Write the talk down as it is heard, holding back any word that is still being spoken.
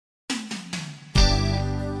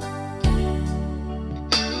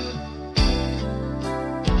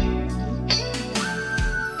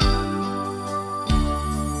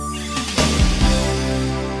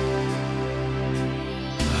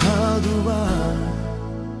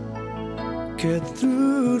get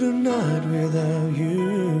through the night without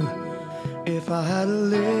you. If I had to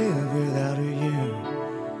live without you,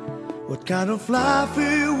 what kind of life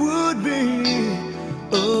it would be.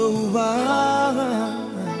 Oh,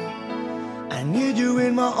 I need you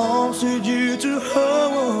in my arms, need you to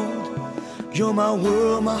hold. You're my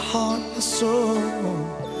world, my heart, my soul.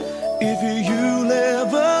 If you'll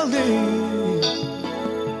ever leave,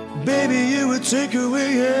 baby, you would take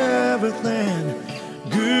away everything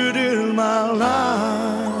good in my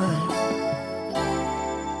life.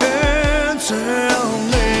 And tell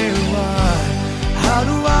me why, how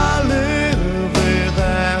do I live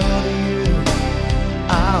without you?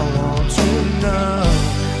 I want to know,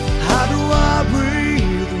 how do I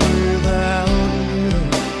breathe without you?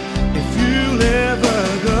 If you'll ever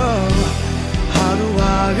go, how do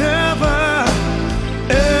I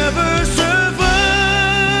ever survive?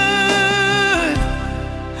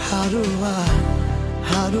 How do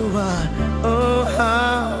oh,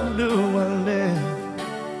 how do I live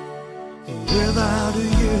without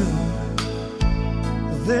you?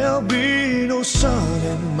 There'll be no sun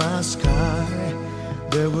in my sky,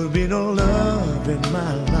 there will be no love in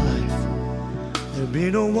my life, there'll be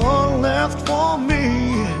no one left for me.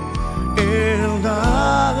 And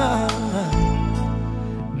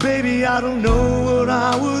baby, I don't know what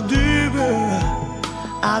I would do.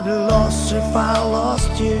 I'd be lost if I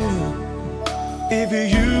lost you. If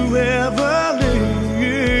you ever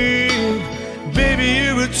leave, baby,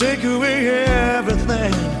 you would take away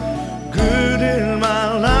everything good in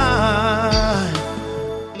my life.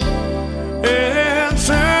 And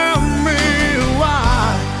tell me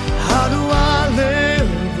why, how do I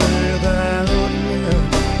live without you?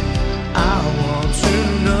 I want to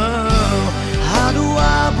know, how do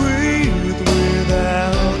I breathe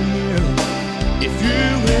without you? If you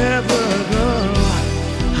ever go,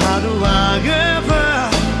 how do I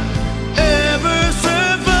ever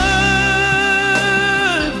survive?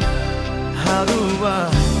 How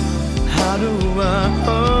do I,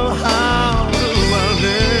 oh, how do I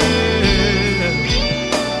live?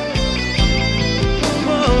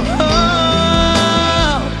 Oh,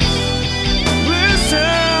 please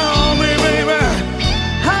tell me, baby,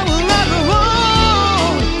 how will I go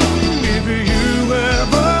on if you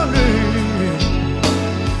ever leave?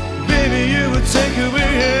 Baby, you would take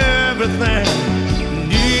away everything